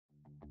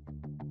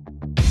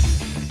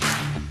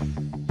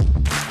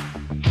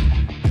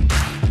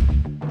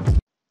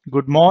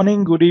Good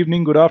morning, good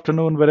evening, good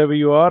afternoon, wherever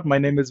you are. My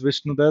name is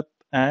Vishnudat,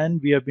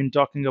 and we have been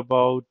talking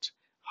about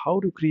how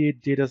to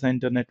create data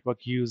center network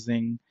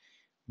using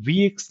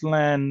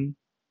VXLAN,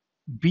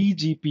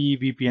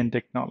 BGP VPN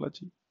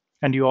technology.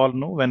 And you all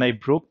know when I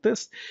broke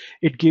this,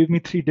 it gave me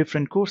three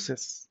different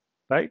courses,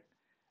 right?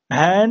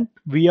 And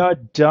we are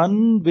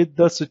done with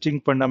the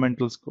switching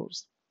fundamentals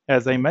course.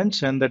 As I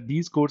mentioned, that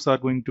these courses are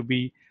going to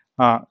be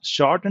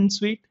short and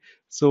sweet.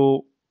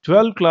 So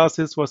 12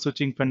 classes for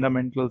switching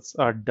fundamentals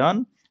are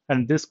done,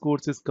 and this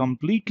course is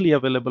completely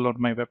available on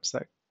my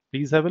website.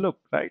 Please have a look,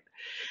 right?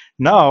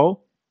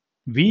 Now,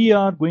 we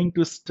are going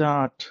to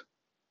start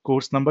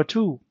course number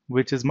two,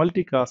 which is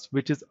multicast,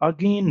 which is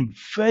again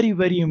very,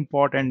 very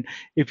important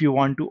if you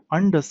want to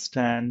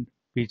understand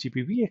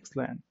BGP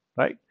VXLAN,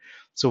 right?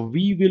 So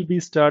we will be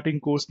starting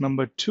course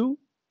number two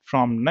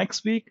from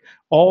next week.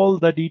 All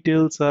the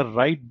details are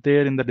right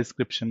there in the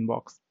description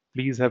box.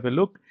 Please have a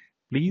look.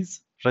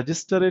 Please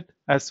register it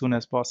as soon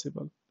as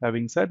possible.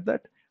 Having said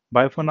that,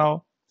 bye for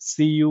now.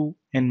 See you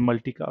in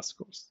multicast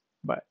course.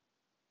 Bye.